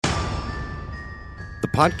The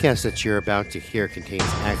podcast that you're about to hear contains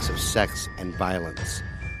acts of sex and violence.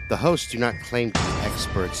 The hosts do not claim to be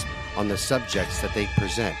experts on the subjects that they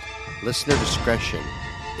present. Listener discretion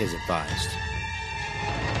is advised.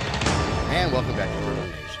 And welcome back to Murder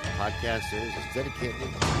Nation. The podcast is dedicated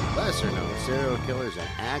to lesser-known serial killers and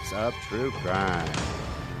acts of true crime.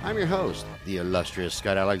 I'm your host, the illustrious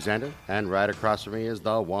Scott Alexander, and right across from me is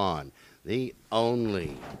the one, the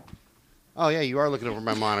only... Oh, yeah, you are looking over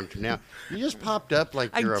my monitor now. You just popped up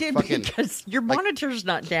like you're I did a fucking... because your monitor's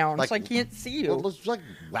not down, so I can't see you. Well, it's like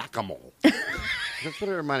whack-a-mole. That's what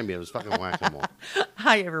it reminded me of. It was fucking whack-a-mole.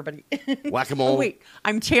 Hi, everybody. Whack-a-mole. Oh, wait,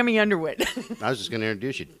 I'm Tammy Underwood. I was just going to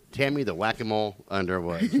introduce you. Tammy the Whack-a-Mole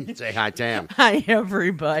Underwood. Say hi, Tam. Hi,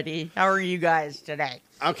 everybody. How are you guys today?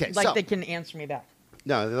 Okay, Like so... they can answer me back.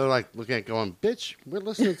 No, they're like looking at it going, bitch, we're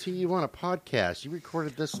listening to you on a podcast. You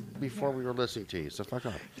recorded this before we were listening to you, so fuck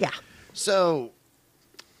off. Yeah. So,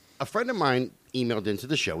 a friend of mine emailed into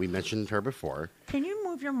the show. We mentioned her before. Can you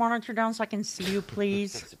move your monitor down so I can see you,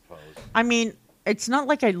 please? I suppose. I mean, it's not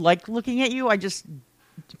like I like looking at you. I just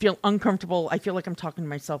feel uncomfortable. I feel like I'm talking to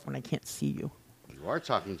myself when I can't see you. You are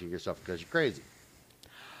talking to yourself because you're crazy.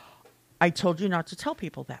 I told you not to tell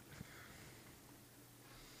people that.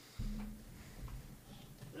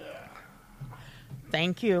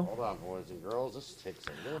 Thank you. Hold on, boys and girls. This takes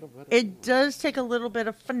a little bit. It does take a little bit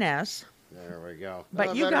of finesse, There we go.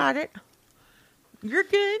 but you got it. You're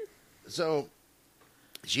good. So,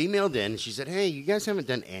 she emailed in. She said, hey, you guys haven't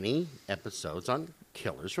done any episodes on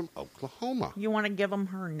killers from Oklahoma. You want to give them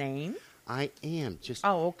her name? I am. Just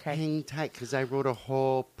okay. hang tight because I wrote a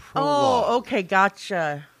whole prologue. Oh, okay.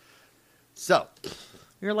 Gotcha. So,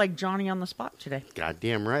 You're like Johnny on the spot today.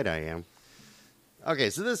 goddamn right I am.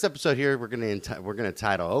 Okay, so this episode here we're gonna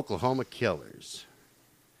title Oklahoma Killers,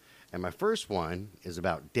 and my first one is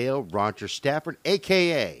about Dale Roger Stafford,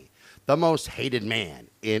 aka the most hated man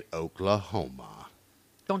in Oklahoma.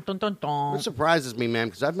 Dun, dun, dun, dun. Which surprises me, man,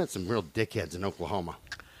 because I've met some real dickheads in Oklahoma.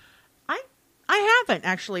 I haven't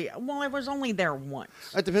actually. Well, I was only there once.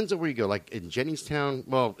 It depends on where you go. Like in Jenningstown,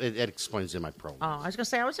 well, it explains in my prologue. I was gonna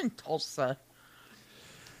say I was in Tulsa.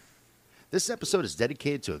 This episode is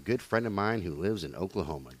dedicated to a good friend of mine who lives in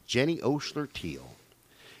Oklahoma, Jenny Oshler Teal.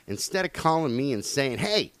 Instead of calling me and saying,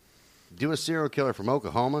 hey, do a serial killer from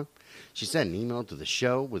Oklahoma, she sent an email to the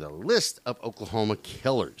show with a list of Oklahoma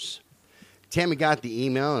killers. Tammy got the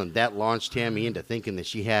email, and that launched Tammy into thinking that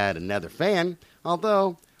she had another fan,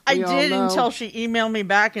 although... I did until she emailed me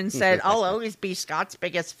back and said, I'll always be Scott's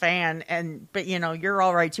biggest fan, but, you know, you're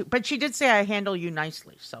all right, too. But she did say I handle you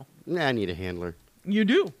nicely, so. Nah, I need a handler. You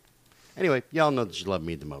do. Anyway, y'all know that you love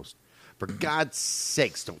me the most. For God's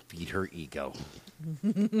sakes, don't feed her ego.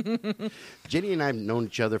 Jenny and I have known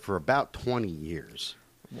each other for about 20 years.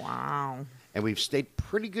 Wow. And we've stayed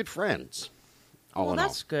pretty good friends. Well,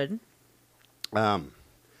 that's good.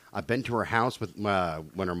 I've been to her house with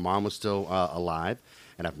when her mom was still alive,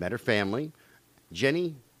 and I've met her family.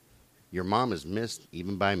 Jenny, your mom is missed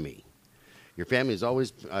even by me. Your family has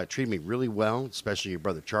always treated me really well, especially your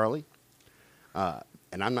brother Charlie.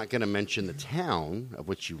 And I'm not going to mention the town of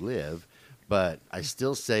which you live, but I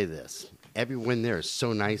still say this. Everyone there is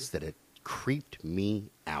so nice that it creeped me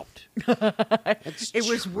out. It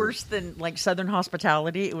was worse than, like, Southern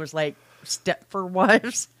hospitality. It was like Stepford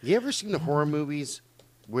Wives. You ever seen the horror movies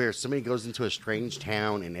where somebody goes into a strange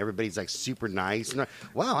town and everybody's, like, super nice? And like,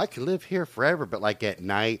 wow, I could live here forever. But, like, at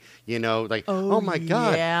night, you know, like, oh my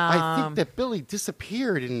God, yeah. I think that Billy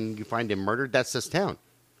disappeared and you find him murdered. That's this town.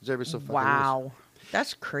 So Wow.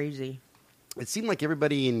 That's crazy. It seemed like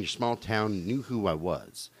everybody in your small town knew who I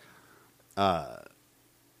was.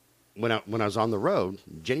 When I was on the road,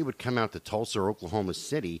 Jenny would come out to Tulsa or Oklahoma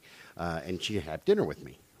City, and she'd have dinner with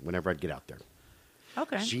me whenever I'd get out there.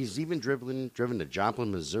 Okay. She's even driven to Joplin,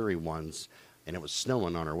 Missouri once, and it was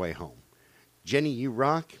snowing on her way home. Jenny, you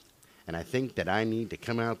rock, and I think that I need to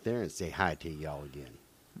come out there and say hi to y'all again.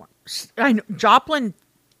 I know. Joplin,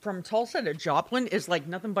 from Tulsa to Joplin is like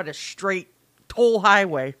nothing but a straight toll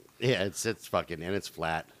highway. Yeah, it's fucking, and it's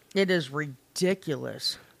flat. It is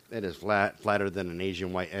ridiculous. It is flatter than an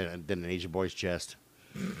Asian boy's chest.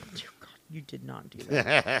 God, you did not do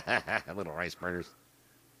that. Little rice burners.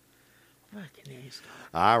 Fucking ace.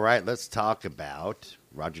 All right, let's talk about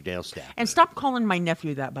Roger Dale Stafford. And stop calling my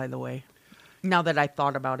nephew that, by the way. Now that I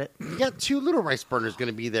thought about it. You got 2 little rice burners going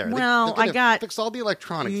to be there. Well, I got fix all the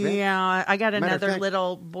electronics. Man. Yeah, I got another fact,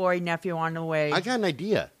 little boy nephew on the way. I got an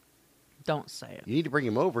idea. Don't say it. You need to bring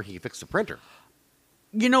him over. He can fix the printer.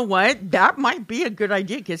 You know what? That might be a good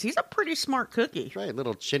idea because he's a pretty smart cookie. That's right,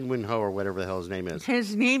 little Chin Win Ho or whatever the hell his name is.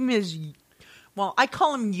 His name is, well, I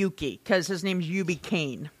call him Yuki because his name's Yubi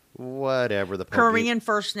Kane. Whatever the Korean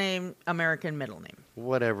first name, American middle name.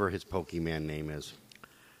 whatever his Pokemon name is.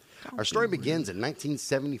 Our story begins in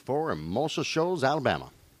 1974 in Muscle Shoals,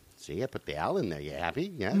 Alabama. See, I put the Al in there. You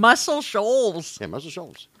happy? Yeah. Muscle Shoals. Yeah, Muscle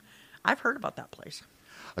Shoals. I've heard about that place.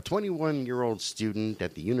 A 21-year-old student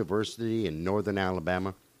at the university in northern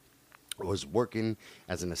Alabama was working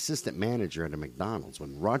as an assistant manager at a McDonald's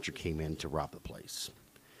when Roger came in to rob the place.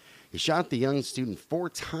 He shot the young student 4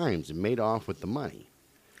 times and made off with the money.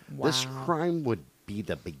 Wow. This crime would be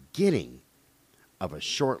the beginning of a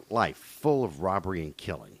short life full of robbery and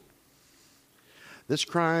killing. This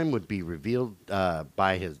crime would be revealed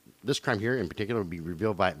this crime here in particular would be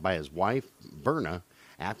revealed by his wife, Verna,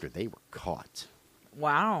 after they were caught.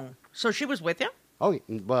 Wow. So she was with him? Oh,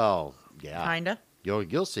 well, yeah. Kinda.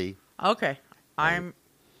 You'll see. Okay. I'm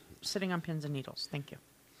sitting on pins and needles. Thank you.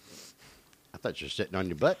 I thought you were sitting on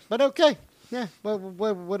your butt, but okay. Yeah, well,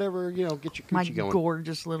 whatever, get your My coochie going.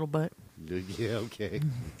 gorgeous little butt. Yeah, okay.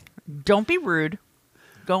 Don't be rude.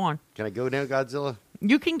 Go on. Can I go now, Godzilla?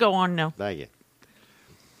 You can go on now. Thank you.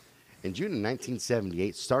 In June of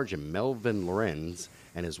 1978, Sergeant Melvin Lorenz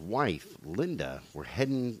and his wife, Linda, were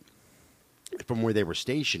heading from where they were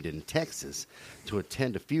stationed in Texas to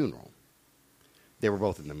attend a funeral. They were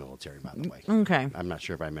both in the military, by the way. Okay. I'm not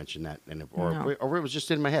sure if I mentioned that, No. or it was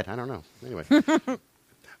just in my head. I don't know. Anyway,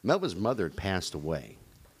 Melvin's mother had passed away.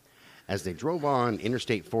 As they drove on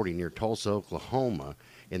Interstate 40 near Tulsa, Oklahoma,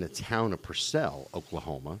 in the town of Purcell,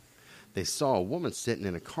 Oklahoma, they saw a woman sitting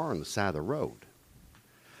in a car on the side of the road.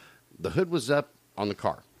 The hood was up on the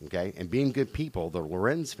car, okay? And being good people, the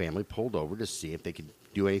Lorenz family pulled over to see if they could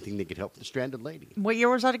do anything they could help the stranded lady. What year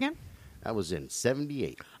was that again? That was in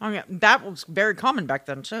 78. Oh, yeah. That was very common back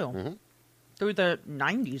then, too. Mhm. Through the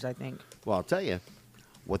 90s, I think. Well, I'll tell you,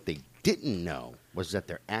 what they didn't know was that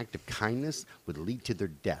their act of kindness would lead to their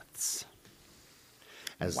deaths.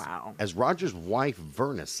 Wow. As Roger's wife,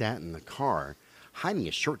 Verna, sat in the car, hiding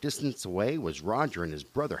a short distance away was Roger and his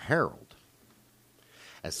brother, Harold.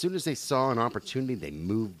 As soon as they saw an opportunity, they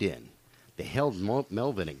moved in. They held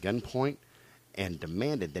Melvin at gunpoint and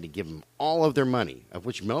demanded that he give them all of their money, of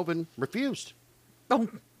which Melvin refused. Oh,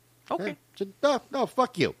 okay. Yeah, said, no,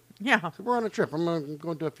 fuck you. Yeah. We're on a trip. I'm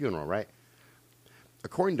going to a funeral, right?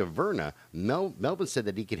 According to Verna, Melvin said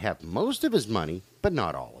that he could have most of his money, but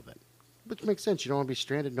not all of it. Which makes sense. You don't want to be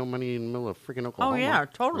stranded, no money in the middle of freaking Oklahoma. Oh, yeah,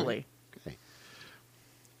 totally. Right? Okay.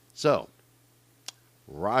 So,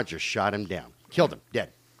 Roger shot him down. Killed him.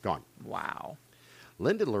 Dead. Gone. Wow.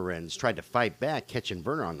 Linda Lorenz tried to fight back, catching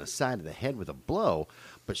Verna on the side of the head with a blow,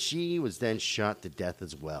 but she was then shot to death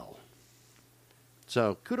as well.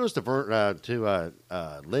 So kudos to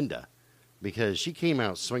Linda, because she came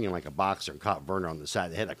out swinging like a boxer and caught Verna on the side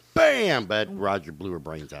of the head, like BAM! But Roger blew her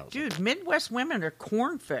brains out. Dude, Midwest women are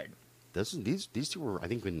corn-fed. These two were, I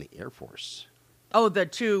think, in the Air Force. Oh, the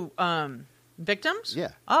two victims?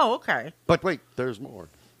 Yeah. Oh, okay. But wait, there's more.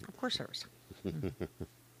 Of course there was.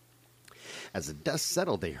 As the dust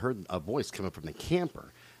settled, they heard a voice coming from the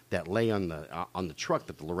camper that lay on the truck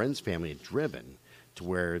that the Lorenz family had driven to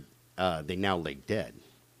where they now lay dead.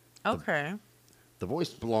 Okay. The voice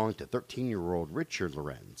belonged to 13-year-old Richard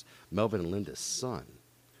Lorenz, Melvin and Linda's son.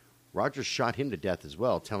 Roger shot him to death as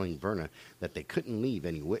well, telling Verna that they couldn't leave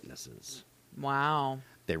any witnesses. Wow.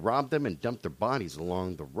 They robbed them and dumped their bodies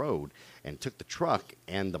along the road and took the truck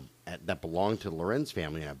and that belonged to the Lorenz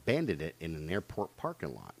family and abandoned it in an airport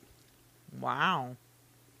parking lot. Wow.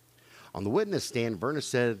 On the witness stand, Verna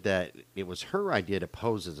said that it was her idea to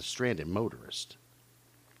pose as a stranded motorist.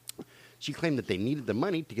 She claimed that they needed the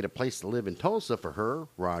money to get a place to live in Tulsa for her,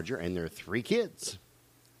 Roger, and their 3 kids.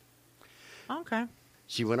 Okay.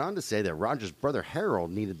 She went on to say that Roger's brother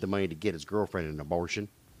Harold needed the money to get his girlfriend an abortion.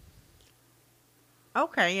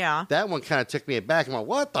 Okay, yeah. That one kind of took me aback. I'm like,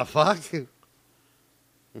 what the fuck?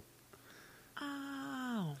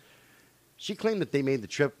 Oh. She claimed that they made the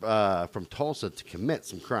trip from Tulsa to commit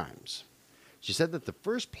some crimes. She said that the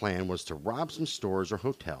first plan was to rob some stores or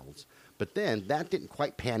hotels, but then that didn't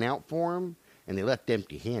quite pan out for them, and they left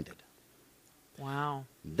empty-handed. Wow.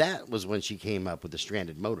 That was when she came up with the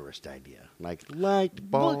stranded motorist idea. Like, light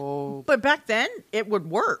bulb. Well, but back then, it would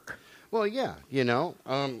work. Well, yeah,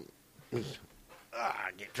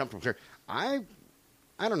 get comfortable here. I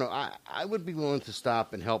don't know. I would be willing to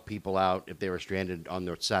stop and help people out if they were stranded on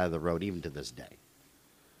their side of the road, even to this day.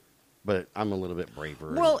 But I'm a little bit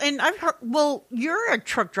braver. Well, and I've heard. Well, you're a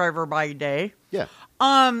truck driver by day. Yeah.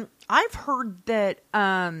 I've heard that.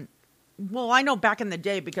 Well, I know back in the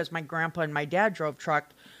day because my grandpa and my dad drove truck.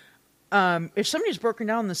 if somebody's broken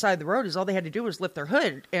down on the side of the road, is all they had to do was lift their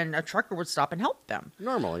hood, and a trucker would stop and help them.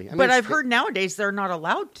 Normally, But I've heard nowadays they're not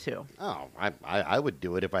allowed to. Oh, I would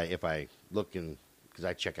do it if I look in, because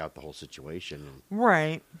I check out the whole situation. And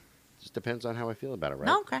Right. it just depends on how I feel about it,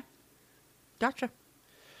 right? Okay. Gotcha.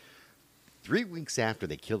 3 weeks after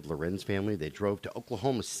they killed Loren's family, they drove to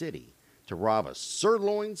Oklahoma City to rob a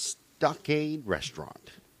sirloin stockade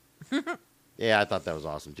restaurant. Yeah, I thought that was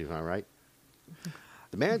awesome too, huh, right?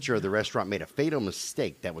 The manager of the restaurant made a fatal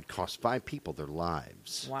mistake that would cost 5 people their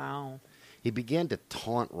lives. Wow. He began to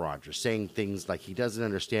taunt Roger, saying things like he doesn't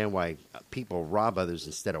understand why people rob others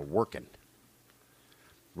instead of working.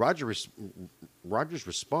 Roger's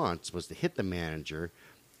response was to hit the manager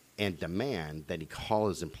and demand that he call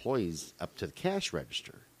his employees up to the cash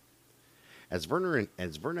register. As Verna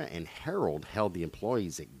and Harold held the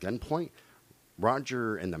employees at gunpoint,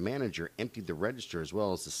 Roger and the manager emptied the register as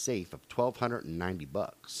well as the safe of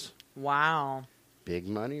 $1,290. Wow. Big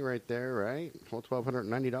money right there, right? Whole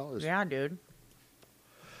 $1,290. Yeah, dude.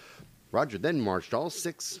 Roger then marched all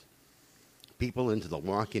 6 people into the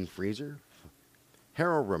walk-in freezer.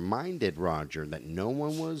 Harold reminded Roger that no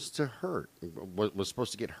one was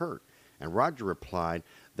supposed to get hurt, and Roger replied,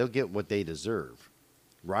 "They'll get what they deserve."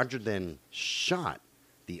 Roger then shot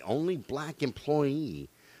the only black employee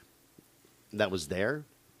that was there,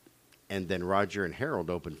 and then Roger and Harold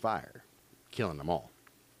opened fire, killing them all.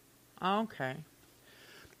 Okay.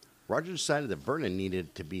 Roger decided that Verna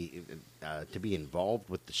needed to be involved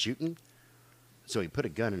with the shooting, so he put a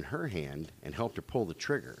gun in her hand and helped her pull the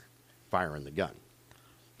trigger, firing the gun.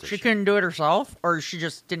 She couldn't do it herself, or she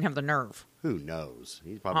just didn't have the nerve? Who knows?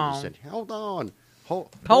 He probably just said, "Hold on,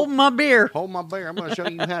 Hold my beer. hold my beer. I'm going to show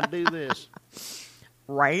you how to do this.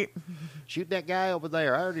 Right? Shoot that guy over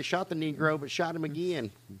there. I already shot the Negro, but shot him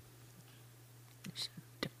again."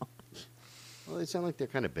 Well, they sound like they're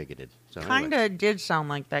kind of bigoted. So Kind anyway. of did sound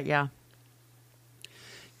like that, yeah.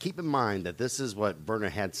 Keep in mind that this is what Verna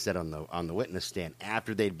had said on the witness stand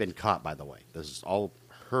after they'd been caught. By the way, this is all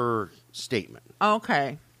her statement.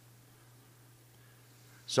 Okay.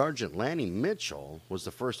 Sergeant Lanny Mitchell was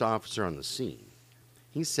the first officer on the scene.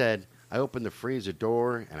 He said, "I opened the freezer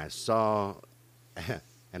door and I saw,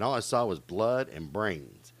 and all I saw was blood and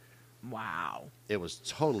brains. Wow. It was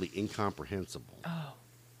totally incomprehensible." Oh,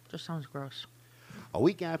 just sounds gross. A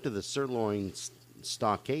week after the Sirloin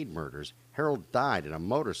Stockade murders, Harold died in a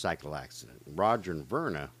motorcycle accident. Roger and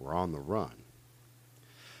Verna were on the run.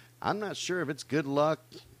 I'm not sure if it's good luck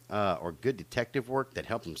or good detective work that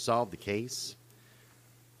helped them solve the case.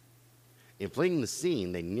 In fleeing the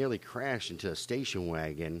scene, they nearly crashed into a station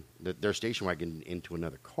wagon, their station wagon into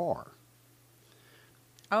another car.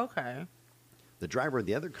 Okay. The driver of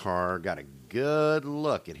the other car got a good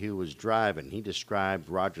look at who was driving. He described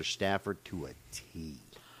Roger Stafford to a T.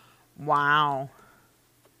 Wow.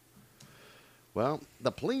 Well,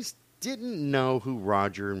 the police didn't know who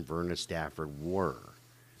Roger and Verna Stafford were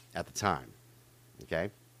at the time. Okay?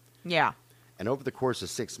 Yeah. And over the course of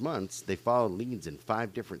 6 months, they followed leads in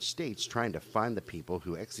 5 different states trying to find the people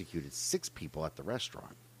who executed 6 people at the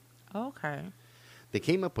restaurant. Okay. They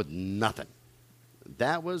came up with nothing.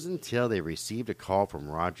 That was until they received a call from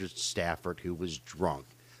Roger Stafford, who was drunk.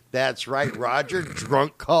 That's right, Roger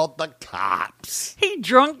drunk called the cops. He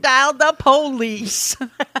drunk dialed the police.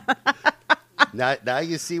 Now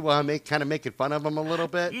you see why I'm kind of making fun of him a little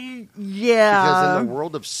bit? Yeah. Because in the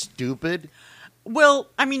world of stupid... Well,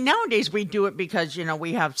 I mean, nowadays we do it because,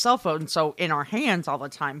 we have cell phones so in our hands all the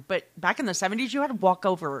time. But back in the 70s, you had to walk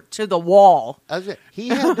over to the wall. He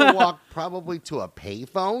had to walk probably to a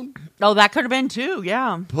payphone, Oh, that could have been too,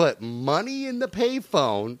 yeah. put money in the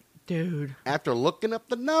payphone Dude, after looking up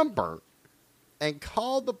the number, and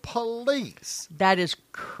call the police. that is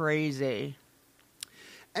crazy.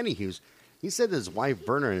 Anywho, he said his wife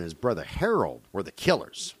Verna and his brother Harold were the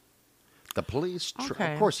killers. The police,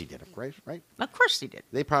 Okay. of course he did, right? Of course he did.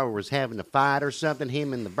 They probably was having a fight or something,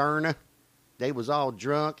 him and the Verna. They was all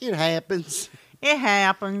drunk. It happens. It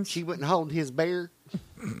happens. She wouldn't hold his beer.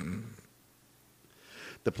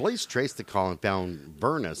 The police traced the call and found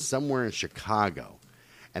Verna somewhere in Chicago.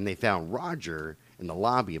 And they found Roger in the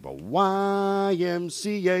lobby of a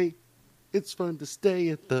YMCA. It's fun to stay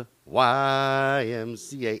at the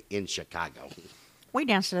YMCA in Chicago. We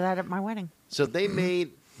danced to that at my wedding. So they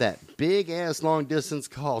made that big-ass long-distance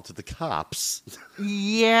call to the cops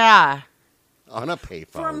Yeah. on a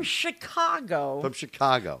payphone. From Chicago From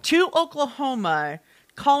Chicago. to Oklahoma,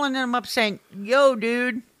 calling them up saying, "Yo,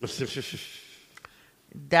 dude."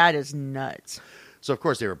 That is nuts. So, of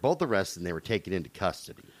course, they were both arrested and they were taken into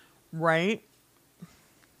custody. Right?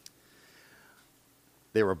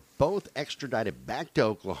 They were both extradited back to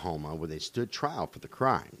Oklahoma where they stood trial for the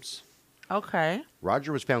crimes. Okay.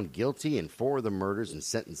 Roger was found guilty in 4 of the murders and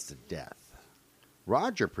sentenced to death.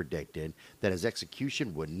 Roger predicted that his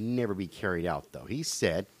execution would never be carried out, though. He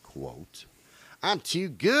said, quote, "I'm too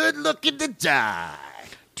good looking to die."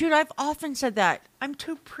 Dude, I've often said that. I'm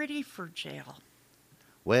too pretty for jail.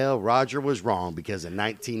 Well, Roger was wrong because in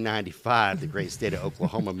 1995, the great state of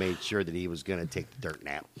Oklahoma made sure that he was going to take the dirt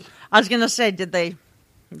nap. I was going to say, did they,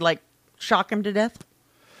 shock him to death?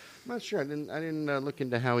 I'm not sure. I didn't look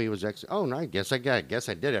into how he was Oh, no, I guess I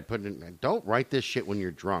did. I put in. Don't write this shit when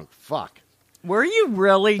you're drunk. Fuck. Were you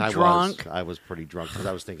really drunk? I was pretty drunk because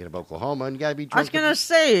I was thinking of Oklahoma, and you got to be drunk. I was going to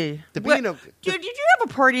say. Dude, did you have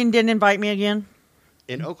a party and didn't invite me again?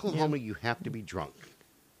 In Oklahoma, you have to be drunk.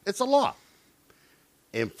 It's a law.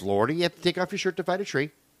 In Florida, you have to take off your shirt to fight a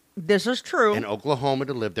tree. This is true. In Oklahoma,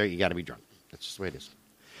 to live there, you got to be drunk. That's just the way it is.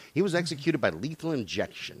 He was executed by lethal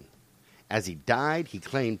injection. As he died, he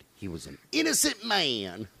claimed he was an innocent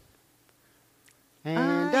man.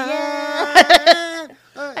 And I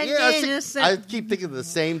keep thinking of the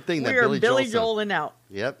same thing that Billy Joel out.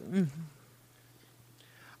 Yep.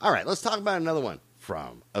 All right, let's talk about another one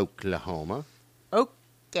from Oklahoma.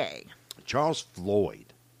 Okay. Charles Floyd.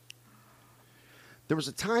 There was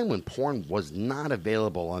a time when porn was not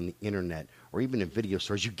available on the internet or even in video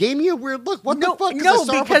stores. You gave me a weird look. What the fuck? No,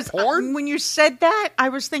 because porn? When you said that, I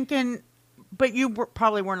was thinking, but you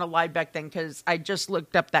probably weren't alive back then because I just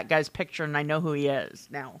looked up that guy's picture and I know who he is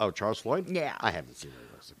now. Oh, Charles Floyd? Yeah. I haven't seen it.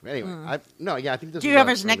 Anyway, I think this. Do you have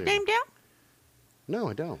his nickname down? No,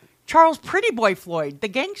 I don't. Charles Pretty Boy Floyd, the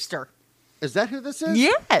gangster. Is that who this is?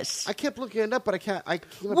 Yes. I kept looking it up, but I came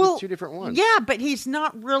up with 2 different ones. Yeah, but he's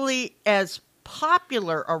not really as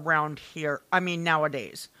popular around here. I mean,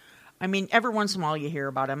 nowadays. I mean, every once in a while you hear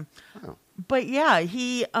about him. Oh. But yeah,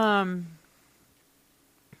 he hang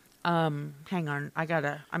on. I'm finishing up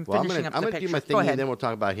the picture. I'm going to do my thing and then we'll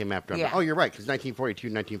talk about him after. Yeah. Oh, you're right, because 1942,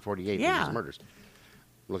 1948 yeah. was murders.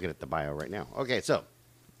 Looking at the bio right now. Okay, so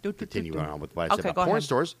continue on with what I said Okay, about porn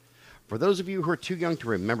stores. For those of you who are too young to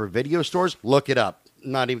remember video stores, look it up.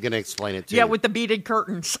 Not even going to explain it to you. Yeah, with the beaded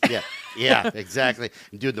curtains. Yeah, exactly.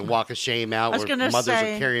 Doing the walk of shame out where mothers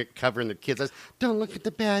are covering their kids. Don't look at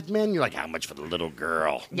the bad men. You're like, how much for the little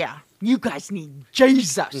girl? Yeah. You guys need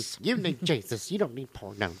Jesus. You need Jesus. You don't need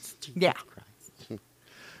porn. No, yeah. Christ.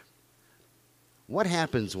 What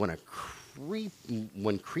happens when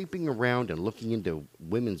when creeping around and looking into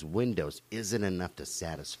women's windows isn't enough to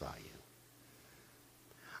satisfy you?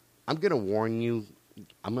 I'm going to warn you.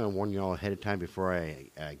 I'm going to warn you all ahead of time before I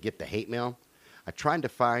get the hate mail. I tried to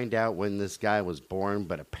find out when this guy was born,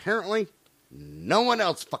 but apparently no one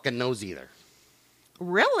else fucking knows either.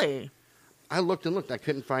 Really? I looked and looked. I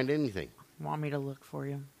couldn't find anything. Want me to look for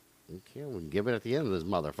you? Okay, we'll give it at the end of this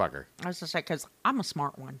motherfucker. I was just like, because I'm a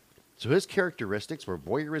smart one. So his characteristics were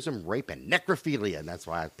voyeurism, rape, and necrophilia, and that's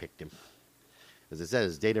why I picked him. As I said,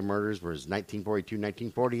 his date of murders was 1942,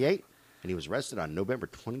 1948. And he was arrested on November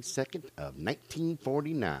 22nd of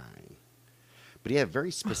 1949. But he had a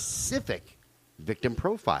very specific victim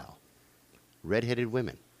profile. Redheaded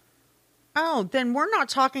women. Oh, then we're not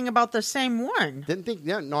talking about the same one. Didn't think,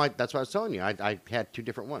 no, that's what I was telling you. I had 2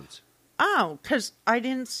 different ones. Oh, because I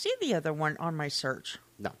didn't see the other one on my search.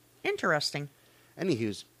 No. Interesting.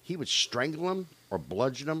 Anywho, he would strangle them or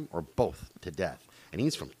bludgeon them or both to death. And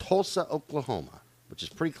he's from Tulsa, Oklahoma, which is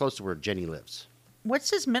pretty close to where Jenny lives.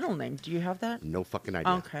 What's his middle name? Do you have that? No fucking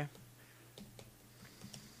idea. Okay.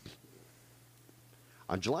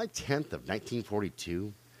 On July 10th of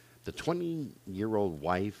 1942, the 20-year-old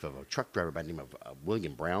wife of a truck driver by the name of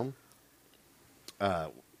William Brown,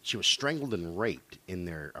 she was strangled and raped in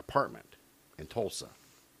their apartment in Tulsa.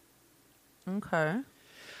 Okay.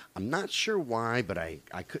 I'm not sure why, but I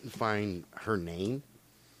couldn't find her name.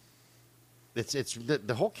 It's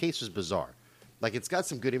the whole case was bizarre. Like, it's got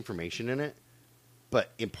some good information in it,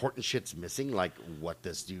 but important shit's missing, like what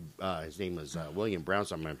this dude, his name was William Brown,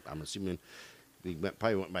 so I'm assuming he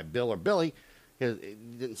probably went by Bill or Billy. He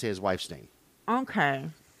didn't say his wife's name. Okay.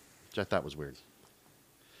 Which I thought was weird.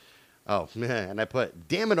 Oh, man, and I put,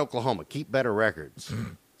 damn it, Oklahoma, keep better records.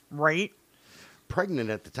 Right. Pregnant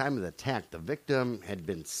at the time of the attack, the victim had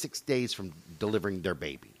been 6 days from delivering their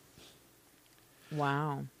baby.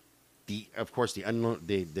 Wow. Of course, the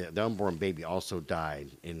unborn baby also died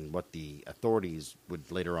in what the authorities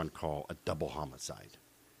would later on call a double homicide.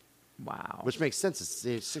 Wow. Which makes sense.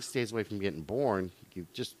 It's 6 days away from getting born. You're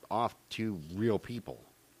just off 2 real people.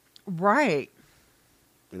 Right.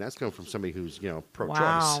 And that's coming from somebody who's, pro-choice.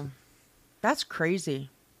 Wow. That's crazy.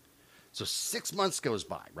 So 6 months goes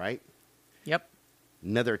by, right? Yep.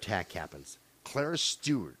 Another attack happens. Clara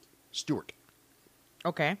Stewart,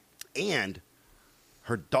 Okay. and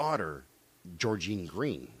her daughter, Georgine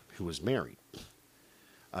Green, who was married.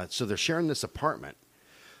 So they're sharing this apartment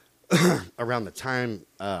around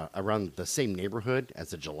the same neighborhood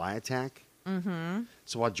as the July attack. Mm-hmm.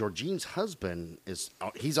 So while Georgine's husband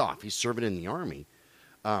he's off, he's serving in the army.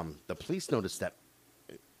 The police noticed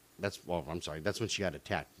that's when she got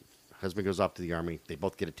attacked. Husband goes off to the army. They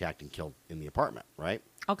both get attacked and killed in the apartment, right?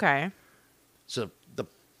 Okay. So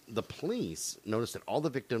the police noticed that all the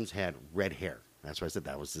victims had red hair. That's why I said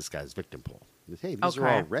that was this guy's victim pool. Hey, these are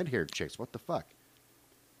all red-haired chicks. What the fuck?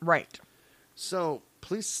 Right. So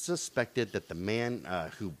police suspected that the man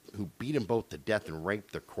who beat them both to death and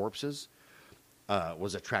raped their corpses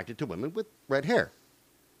was attracted to women with red hair.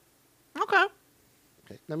 Okay.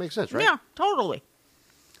 Okay, that makes sense, right? Yeah, totally.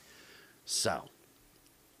 So,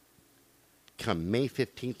 come May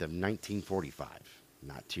 15th of 1945,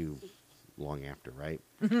 not too long after, right?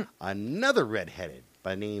 Mm-hmm. Another redheaded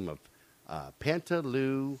by the name of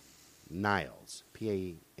Pantaloo Niles,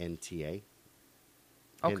 P-A-N-T-A.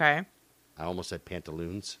 Okay. I almost said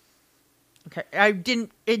pantaloons. Okay. I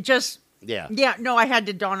didn't, it just, Yeah. yeah, no, I had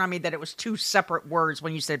to dawn on me that it was two separate words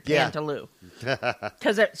when you said Pantaloo.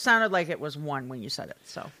 Because it sounded like it was one when you said it,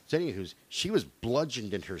 so. So anywho, she was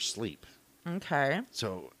bludgeoned in her sleep. Okay.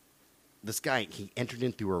 So this guy, he entered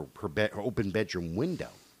in through her open bedroom window,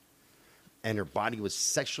 and her body was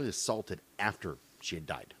sexually assaulted after she had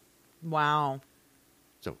died. Wow.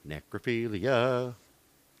 So necrophilia.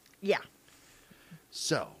 Yeah.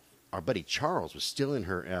 So our buddy Charles was still in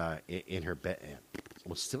her bed,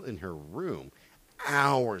 was still in her room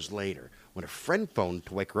hours later when a friend phoned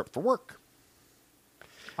to wake her up for work.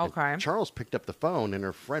 Okay. And Charles picked up the phone, and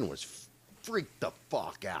her friend was freaked the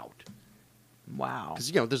fuck out. Wow.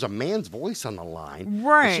 Because, there's a man's voice on the line.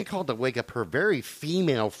 Right. And she called to wake up her very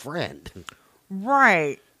female friend.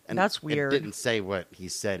 Right. And that's weird. It didn't say what he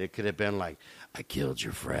said. It could have been like, I killed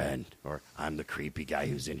your friend. Or, I'm the creepy guy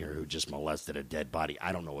who's in here who just molested a dead body.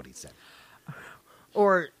 I don't know what he said.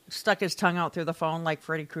 Or stuck his tongue out through the phone like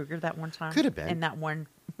Freddy Krueger that one time. Could have been. In that one.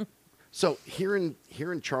 So, hearing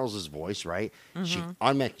Charles's voice, right, she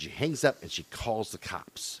automatically hangs up and she calls the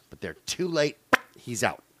cops. But they're too late. He's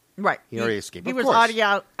out. Right. He already escaped. He Of was course.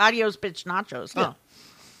 adios bitch nachos, huh? Yeah.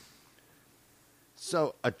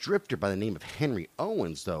 So, a drifter by the name of Henry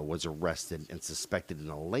Owens, though, was arrested and suspected in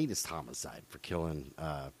the latest homicide for killing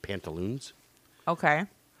Pantaloons. Okay.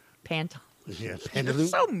 Pantaloons. Yeah, You're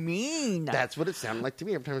Pantaloons. so mean. That's what it sounded like to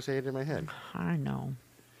me every time I say it in my head. I know.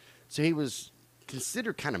 So he was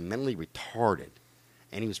considered kind of mentally retarded,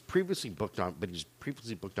 and he was previously booked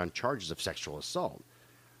on charges of sexual assault.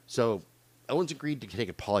 So Owens agreed to take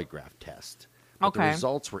a polygraph test. But the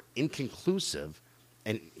results were inconclusive,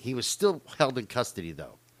 and he was still held in custody,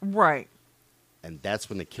 though. Right. And that's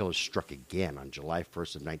when the killer struck again on July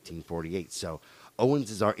 1st of 1948. So Owens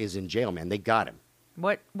is in jail, man. They got him.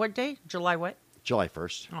 What day? July what? July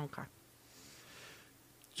 1st. Okay.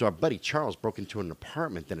 So our buddy Charles broke into an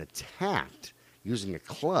apartment, then attacked using a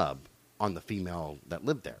club on the female that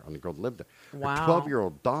lived there, on the girl that lived there. Wow. Her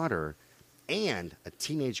 12-year-old daughter and a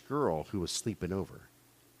teenage girl who was sleeping over.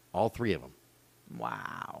 All three of them.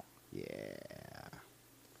 Wow. Yeah.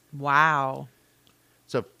 Wow.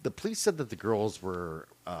 So the police said that the girls were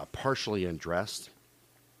partially undressed.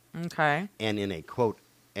 Okay. And in a, quote,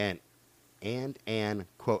 an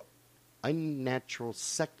quote, unnatural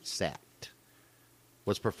sex act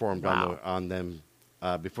was performed on them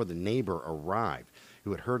before the neighbor arrived,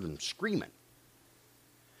 who had heard them screaming.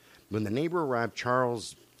 When the neighbor arrived,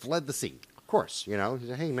 Charles fled the scene. Of course, he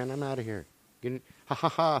said, hey, man, I'm out of here. Ha, ha,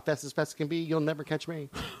 ha, fast as can be, you'll never catch me.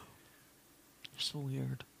 So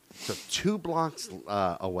weird. So 2 blocks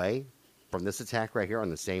away from this attack right here on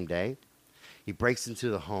the same day, he breaks into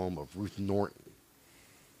the home of Ruth Norton.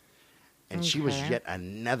 And she was yet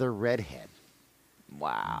another redhead.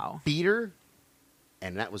 Wow. Beat her,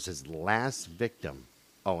 and that was his last victim.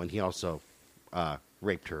 Oh, and he also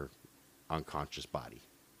raped her unconscious body.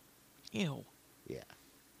 Ew. Yeah.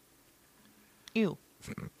 Ew.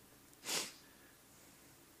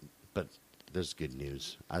 But there's good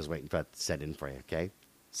news. I was waiting for that to set in for you, okay?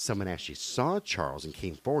 Someone actually saw Charles and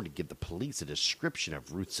came forward to give the police a description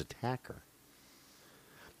of Ruth's attacker.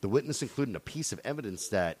 The witness included a piece of evidence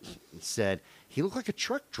that said he looked like a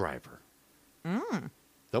truck driver.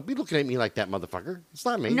 Don't be looking at me like that, motherfucker. It's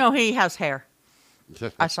not me. No, he has hair.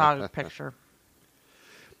 I saw a picture.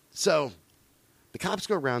 So the cops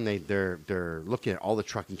go around. They're looking at all the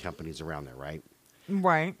trucking companies around there, right?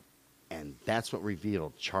 Right. And that's what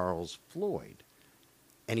revealed Charles Floyd.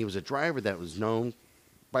 And he was a driver that was known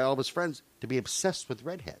by all of his friends to be obsessed with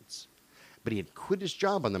redheads. But he had quit his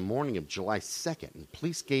job on the morning of July 2nd, and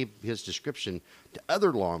police gave his description to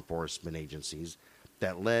other law enforcement agencies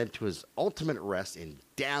that led to his ultimate arrest in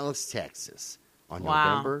Dallas, Texas on Wow.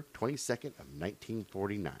 November 22nd of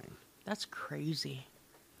 1949. That's crazy.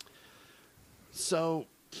 So,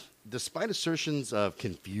 despite assertions of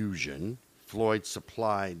confusion, Floyd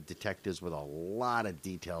supplied detectives with a lot of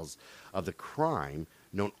details of the crime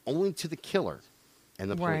known only to the killer and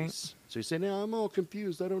the Right. police. So he said, "No, I'm all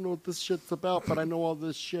confused. I don't know what this shit's about, but I know all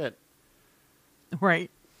this shit." Right.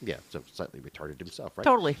 Yeah, so slightly retarded himself, right?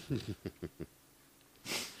 Totally.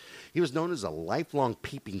 He was known as a lifelong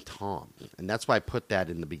peeping Tom, and that's why I put that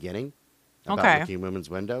in the beginning about Okay. looking in women's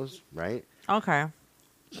windows, right? Okay.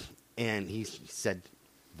 And he said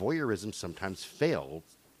voyeurism sometimes failed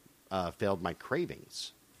my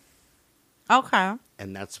cravings, Okay.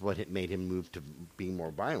 and that's what it made him move to being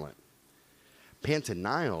more violent. Panta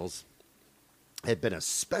Niles had been a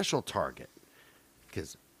special target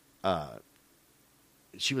because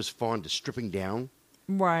she was fond of stripping down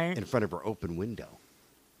Right. in front of her open window.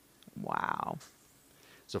 Wow.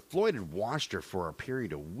 So Floyd had watched her for a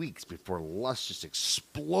period of weeks before lust just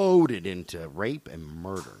exploded into rape and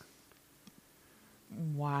murder.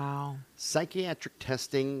 Wow. Psychiatric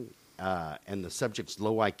testing and the subject's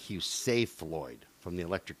low IQ saved Floyd from the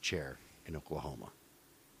electric chair in Oklahoma.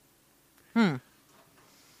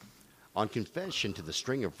 On confession to the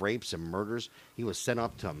string of rapes and murders, he was sent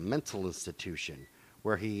off to a mental institution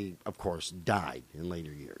where he, of course, died in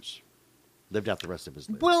later years. Lived out the rest of his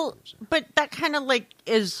life. Well, but that kind of like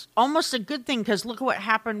is almost a good thing because look what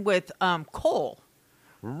happened with Cole.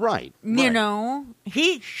 Right. You right. know,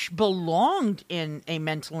 he belonged in a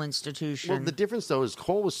mental institution. Well, the difference, though, is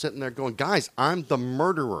Cole was sitting there going, "Guys, I'm the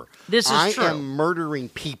murderer. This is I true. am murdering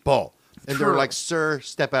people." And they're True. like, "Sir,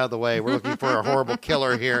 step out of the way. We're looking for a horrible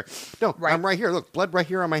killer here." No, Right. I'm right here. Look, blood right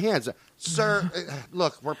here on my hands. Sir,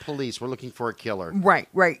 look, we're police. We're looking for a killer. Right,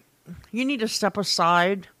 right. You need to step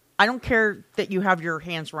aside. I don't care that you have your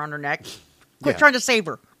hands around her neck. Quit Yeah. trying to save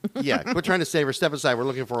her. Yeah, quit trying to save her. Step aside. We're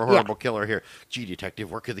looking for a horrible killer here. Gee,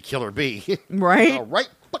 detective, where could the killer be? Right? Oh, right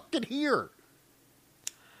fucking here.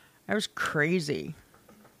 That was crazy.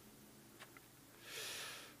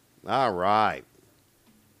 All right.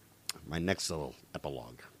 My next little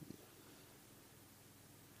epilogue.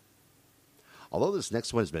 Although this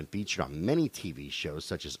next one has been featured on many TV shows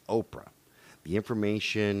such as Oprah, the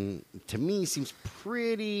information to me seems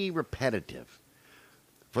pretty repetitive.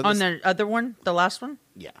 For On this, the other one, the last one?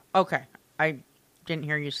 yeah. Okay. I didn't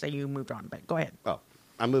hear you say you moved on, but go ahead. Oh,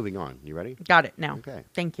 I'm moving on. You ready? Got it now. Okay.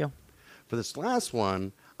 Thank you. For this last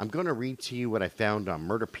one, I'm going to read to you what I found on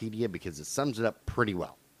Murderpedia because it sums it up pretty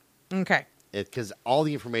well. Okay. Because all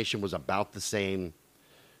the information was about the same,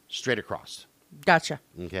 straight across. Gotcha.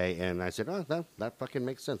 Okay, and I said, "Oh, that fucking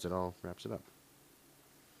makes sense. It all wraps it up."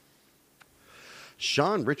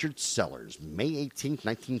 Sean Richard Sellers, May 18th,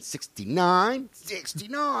 1969.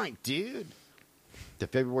 69, dude. To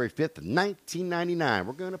February 5th of 1999.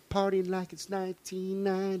 We're going to party like it's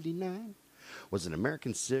 1999. Was an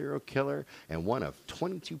American serial killer and one of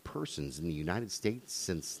 22 persons in the United States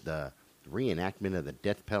since the reenactment of the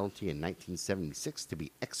death penalty in 1976 to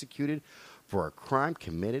be executed for a crime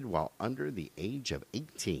committed while under the age of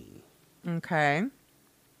 18. Okay.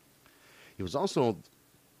 He was also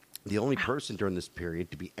the only person during this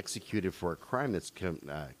period to be executed for a crime that's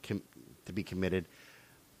to be committed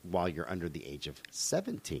while you're under the age of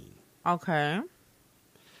 17. Okay.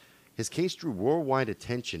 His case drew worldwide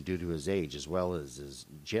attention due to his age, as well as his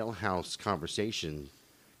jailhouse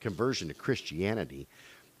conversion to Christianity,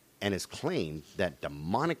 and his claim that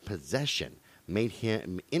demonic possession made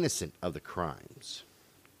him innocent of the crimes.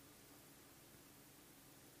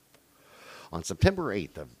 On September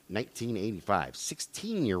 8th of 1985,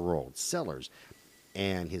 16-year-old Sellers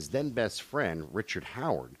and his then best friend, Richard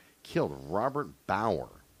Howard, killed Robert Bauer,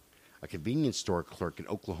 a convenience store clerk in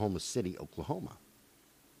Oklahoma City, Oklahoma.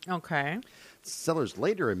 Okay. Sellers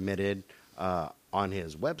later admitted on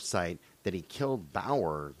his website that he killed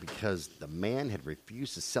Bauer because the man had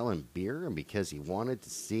refused to sell him beer and because he wanted to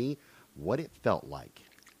see what it felt like,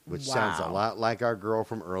 which sounds a Wow. lot like our girl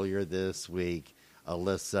from earlier this week,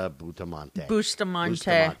 Alyssa Bustamante.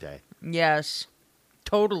 Bustamante. Yes.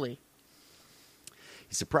 Totally.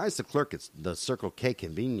 He surprised the clerk at the Circle K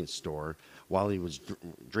convenience store while he was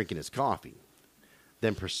drinking his coffee,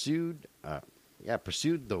 then pursued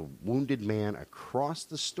the wounded man across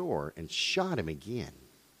the store and shot him again.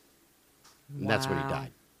 And that's when he Wow.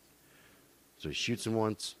 died. So he shoots him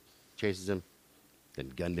once, chases him, then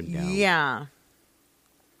gunned him down. Yeah.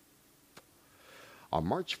 On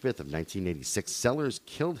March 5th of 1986, Sellers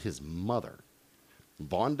killed his mother,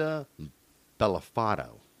 Vonda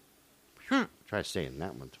Bellafato. Try saying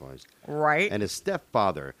that one twice. Right. And his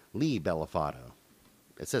stepfather, Lee Bellafato.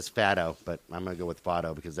 It says Fatto, but I'm going to go with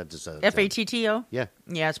Fatto because that just says... Fatto? Yeah.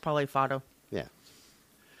 Yeah, it's probably Fatto. Yeah.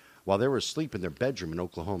 While they were asleep in their bedroom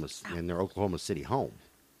in their Oklahoma City home.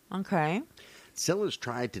 Okay. Sellers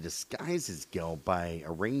tried to disguise his guilt by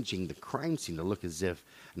arranging the crime scene to look as if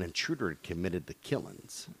an intruder had committed the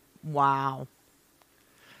killings. Wow.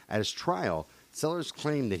 At his trial, Sellers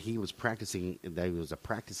claimed that he was a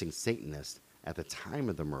practicing Satanist at the time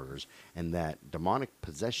of the murders, and that demonic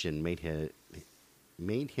possession made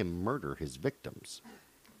him murder his victims.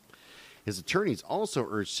 His attorneys also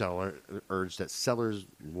urged that Sellers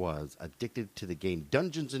was addicted to the game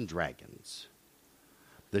Dungeons and Dragons.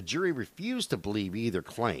 The jury refused to believe either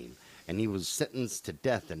claim, and he was sentenced to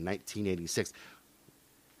death in 1986.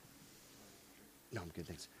 No, I'm good,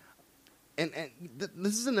 thanks. And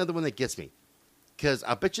this is another one that gets me. Because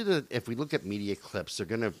I bet you that if we look at media clips, they're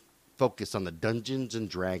going to focus on the Dungeons and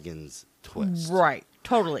Dragons twist. Right.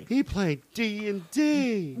 Totally. He played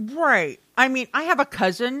D&D. Right. I mean, I have a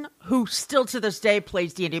cousin who still to this day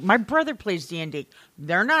plays D&D. My brother plays D&D.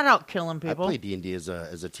 They're not out killing people. I played D&D as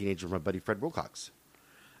a teenager with my buddy Fred Wilcox.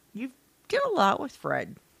 You did a lot with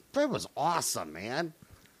Fred. Fred was awesome, man.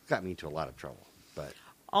 Got me into a lot of trouble. But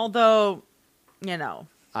although, we had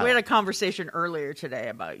a conversation earlier today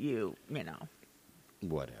about you,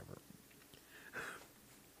 whatever.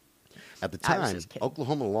 At the time,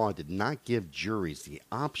 Oklahoma law did not give juries the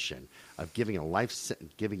option of giving a life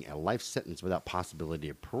sentence without possibility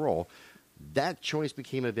of parole. That choice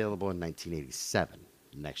became available in 1987,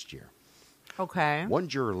 next year. Okay. One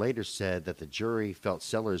juror later said that the jury felt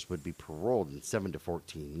Sellers would be paroled in 7 to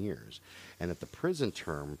 14 years, and that the prison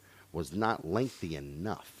term was not lengthy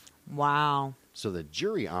enough. Wow. So the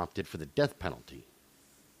jury opted for the death penalty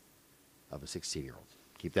of a 16-year-old.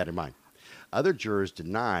 Keep that in mind. Other jurors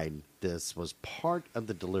denied this was part of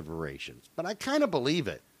the deliberations, but I kind of believe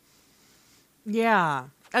it. Yeah.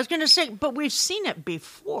 I was going to say, but we've seen it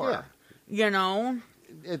before,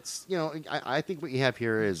 It's, I think what you have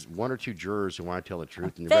here is one or two jurors who want to tell the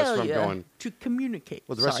truth, and the rest of them going... to communicate.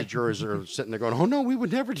 Well, the rest of the jurors are sitting there going, oh, no, we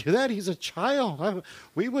would never do that. He's a child.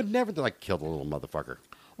 We would never... They're like, kill the little motherfucker.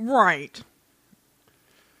 Right.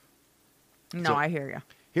 No, So, I hear you.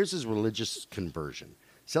 Here's his religious conversion.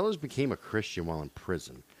 Sellers became a Christian while in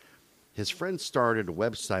prison. His friends started a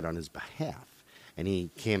website on his behalf, and he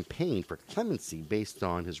campaigned for clemency based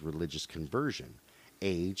on his religious conversion,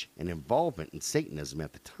 age, and involvement in Satanism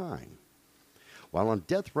at the time. While on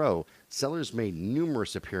death row, Sellers made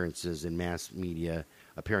numerous appearances in mass media,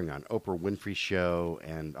 appearing on Oprah Winfrey Show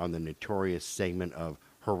and on the notorious segment of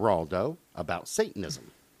Geraldo about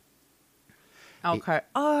Satanism. Okay.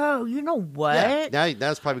 Oh, you know what? Yeah,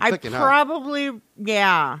 that's probably clicking,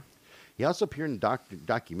 yeah. He also appeared in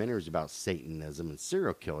documentaries about Satanism and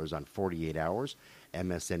serial killers on 48 Hours,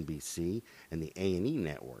 MSNBC, and the A&E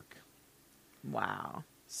network. Wow.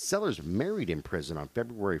 Sellers married in prison on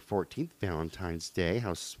February 14th, Valentine's Day.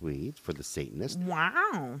 How sweet for the Satanist.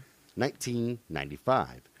 Wow.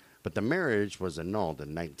 1995. But the marriage was annulled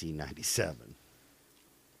in 1997.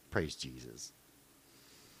 Praise Jesus.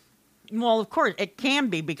 Well, of course, it can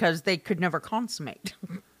be because they could never consummate.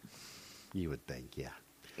 You would think, yeah.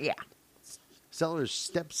 Yeah. Sellers'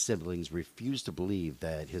 step-siblings refused to believe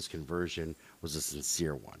that his conversion was a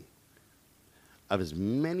sincere one. Of his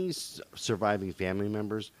many surviving family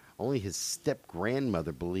members, only his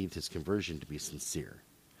step-grandmother believed his conversion to be sincere.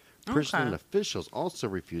 Prison officials also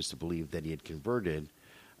refused to believe that he had converted,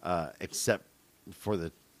 except for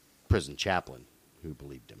the prison chaplain who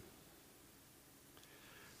believed him.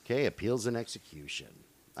 Okay, appeals and execution.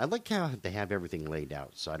 I like how they have everything laid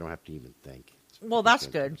out, so I don't have to even think. Well, that's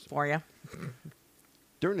good for you.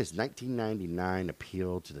 During his 1999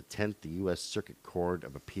 appeal to the 10th U.S. Circuit Court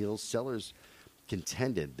of Appeals, Sellers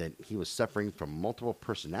contended that he was suffering from multiple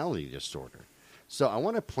personality disorder. So I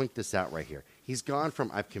want to point this out right here. He's gone from,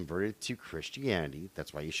 I've converted to Christianity,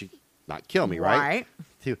 that's why you should not kill me, right?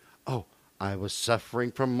 To, I was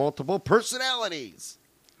suffering from multiple personalities.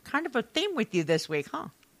 Kind of a theme with you this week, huh?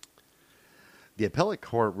 The appellate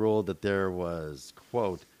court ruled that there was,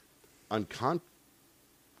 quote, uncontroverted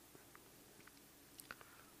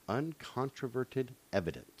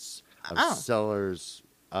evidence of Sellers'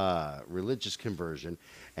 religious conversion,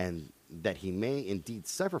 and that he may indeed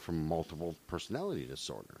suffer from multiple personality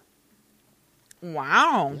disorder.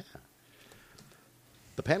 Wow. Yeah.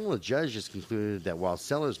 The panel of judges concluded that while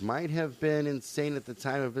Sellers might have been insane at the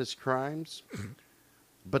time of his crimes,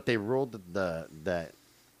 but they ruled that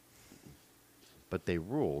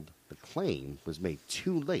the claim was made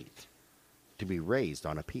too late to be raised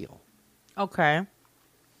on appeal. Okay.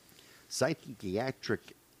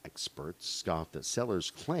 Psychiatric experts scoffed at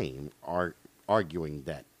Sellers' claim, arguing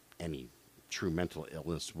that any true mental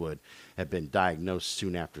illness would have been diagnosed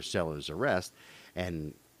soon after Sellers' arrest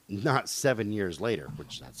and not 7 years later,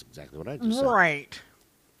 which that's exactly what I just said. Right.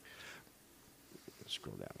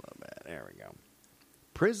 Scroll down a little bit. There we go.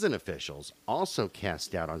 Prison officials also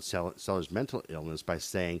cast doubt on Sellers' mental illness by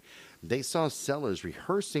saying they saw Sellers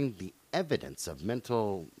rehearsing the evidence of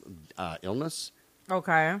mental illness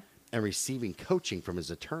Okay. and receiving coaching from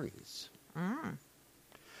his attorneys.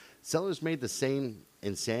 Sellers made the same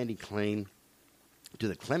insanity claim to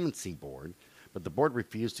the Clemency Board, but the board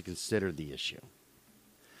refused to consider the issue.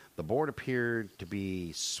 The board appeared to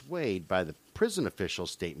be swayed by the prison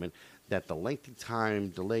official's statement that the lengthy time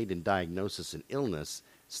delayed in diagnosis and illness,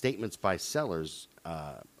 statements by Sellers'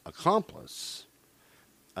 accomplice,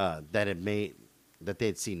 that they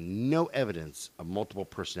had seen no evidence of multiple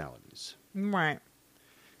personalities. Right.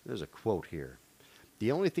 There's a quote here.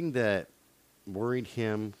 The only thing that worried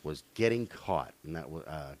him was getting caught. And that was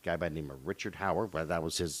a guy by the name of Richard Howard, but that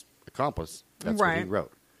was his accomplice. That's what he Right.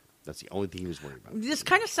 wrote. That's the only thing he was worried about. This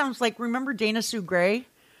kind of sounds like, remember Dana Sue Gray?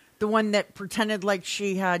 The one that pretended like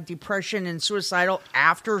she had depression and suicidal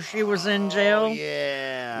after she was in jail? Oh,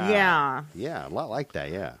 yeah. Yeah. Yeah, a lot like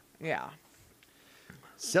that, yeah. Yeah.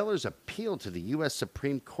 Sellers appealed to the U.S.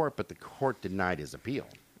 Supreme Court, but the court denied his appeal.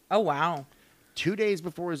 Oh, wow. 2 days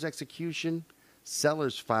before his execution,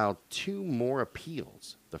 Sellers filed 2 more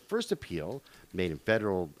appeals. The first appeal, made in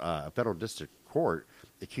federal district court,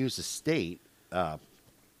 accused the state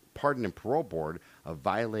Pardon and Parole Board of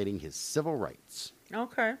violating his civil rights.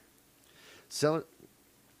 Okay.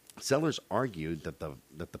 Sellers argued that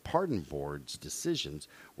the Pardon Board's decisions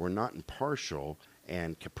were not impartial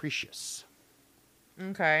and capricious.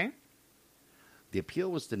 Okay. The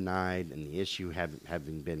appeal was denied, and the issue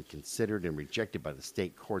having been considered and rejected by the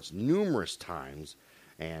state courts numerous times,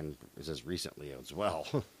 and as recently as well.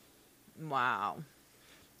 Wow.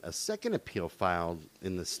 A second appeal filed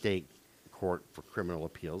in the state court for criminal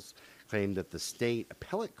appeals claimed that the state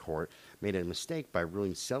appellate court made a mistake by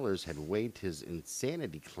ruling Sellers had waived his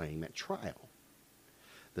insanity claim at trial.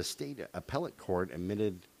 The state appellate court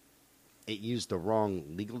admitted it used the wrong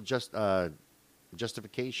legal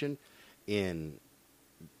justification in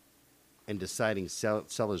deciding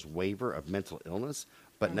Sellers' waiver of mental illness,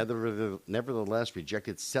 but nevertheless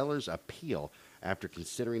rejected Sellers' appeal after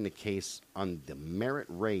considering the case on the merit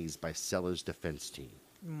raised by Sellers' defense team.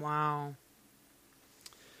 Wow.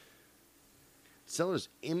 Sellers'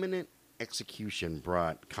 imminent execution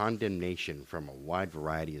brought condemnation from a wide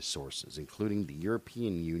variety of sources, including the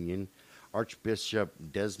European Union, Archbishop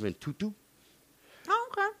Desmond Tutu, Oh,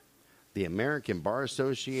 okay. the American Bar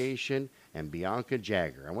Association, and Bianca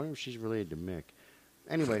Jagger. I wonder if she's related to Mick.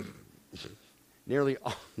 Anyway,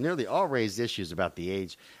 nearly all raised issues about the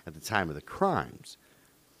age at the time of the crimes,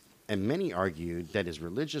 and many argued that his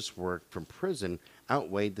religious work from prison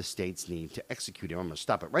outweighed the state's need to execute him. I'm going to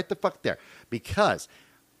stop it right the fuck there, because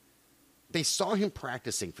they saw him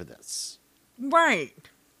practicing for this. Right.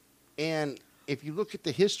 And if you look at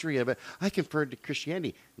the history of it, I converted to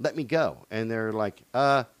Christianity. Let me go. And they're like,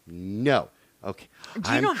 no. Okay.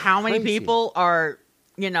 Do you know how many crazy. people are,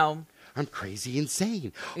 you know, I'm crazy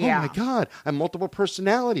insane. Yeah. Oh my God. I'm multiple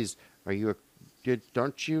personalities. Aren't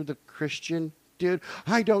you the Christian dude?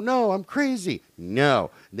 I don't know. I'm crazy.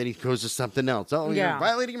 No. And then he goes to something else. Oh, Yeah. you're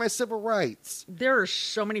violating my civil rights. there are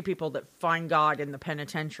so many people that find God in the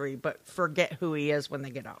penitentiary but forget who he is when they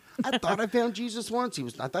get out. I thought I found Jesus once.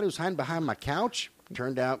 I thought he was hiding behind my couch.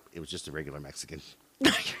 Turned out it was just a regular Mexican.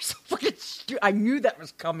 You're so fucking stupid. I knew that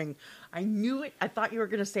was coming. I knew it. I thought you were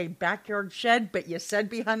going to say backyard shed, but you said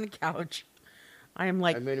behind the couch. I am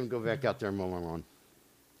like, I made him go back out there and mow my lawn.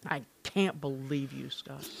 I can't believe you,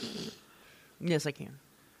 Scott. Yes, I can.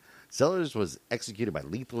 Sellers was executed by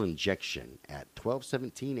lethal injection at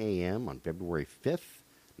 12:17 a.m. on February 5th,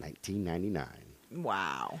 1999.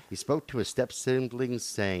 Wow. He spoke to his step-siblings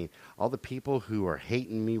saying, all the people who are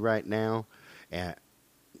hating me right now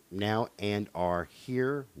and are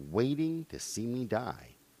here waiting to see me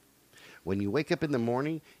die. When you wake up in the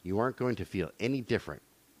morning, you aren't going to feel any different.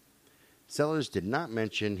 Sellers did not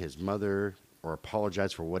mention his mother or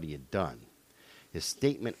apologize for what he had done. His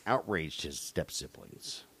statement outraged his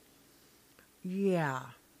step-siblings. Yeah.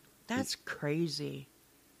 That's crazy.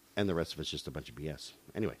 And the rest of it's just a bunch of BS.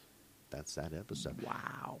 Anyway, that's that episode.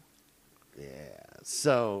 Wow. Yeah.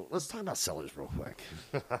 So let's talk about Sellers real quick.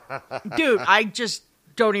 Dude, I just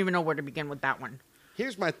don't even know where to begin with that one.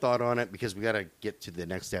 Here's my thought on it, because we got to get to the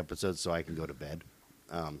next episode so I can go to bed.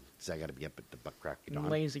 So I got to be up at the butt crack of dawn.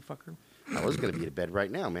 Lazy fucker. I was going to be to bed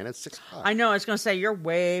right now, man. It's 6 o'clock. I know. I was going to say, you're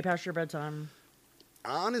way past your bedtime.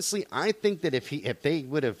 Honestly, I think that if they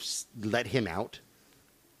would have let him out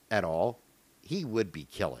at all, he would be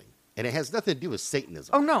killing. And it has nothing to do with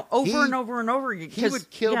Satanism. Oh, no. Over and over and over again. He would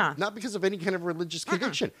kill, not because of any kind of religious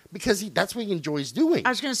conviction, because that's what he enjoys doing. I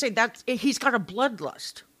was going to say, he's got a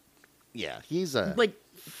bloodlust. Yeah, he's a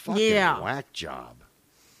fucking whack job.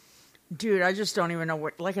 Dude, I just don't even know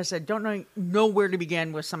where, like I said, don't know where to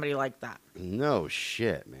begin with somebody like that. No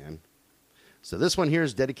shit, man. So this one here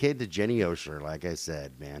is dedicated to Jenny Osher, like I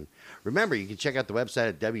said, man. Remember, you can check out the website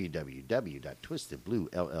at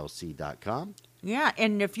www.twistedbluellc.com. Yeah,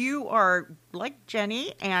 and if you are like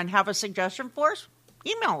Jenny and have a suggestion for us,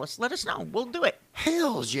 email us. Let us know. We'll do it.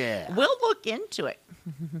 Hells yeah. We'll look into it.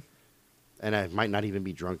 And I might not even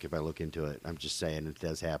be drunk if I look into it. I'm just saying it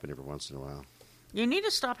does happen every once in a while. You need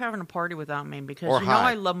to stop having a party without me because or you know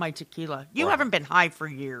I love my tequila. You haven't been high for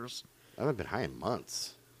years. I haven't been high in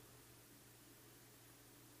months.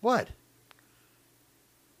 What?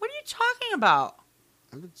 What are you talking about?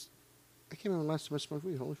 I can't remember the last time I smoked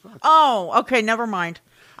weed. Holy fuck. Oh, okay, never mind.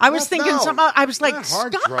 I was thinking something. I was like,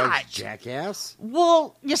 hard Scott, drugs, jackass.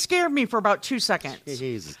 Well, you scared me for about 2 seconds.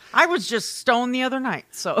 Jesus. I was just stoned the other night,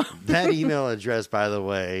 so. That email address, by the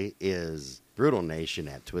way, is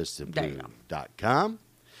brutalnation@twistedblue.com.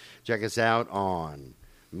 Check us out on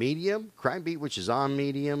Medium, Crime Beat, which is on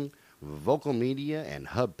Medium, Vocal Media, and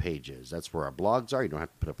Hub Pages. That's where our blogs are. You don't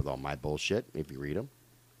have to put up with all my bullshit if you read them.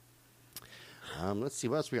 Let's see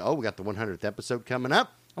what else we got the 100th episode coming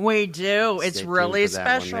up. We do. It's Stay really tuned for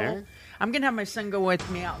that one special. there. I'm going to have my son go with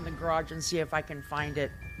me out in the garage and see if I can find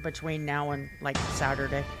it between now and, like,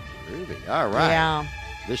 Saturday. Groovy. All right. Yeah.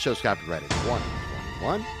 This show's copyrighted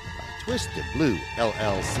 121 by Twisted Blue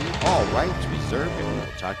LLC. All rights reserved, and we'll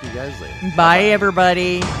talk to you guys later. Bye,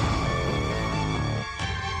 everybody.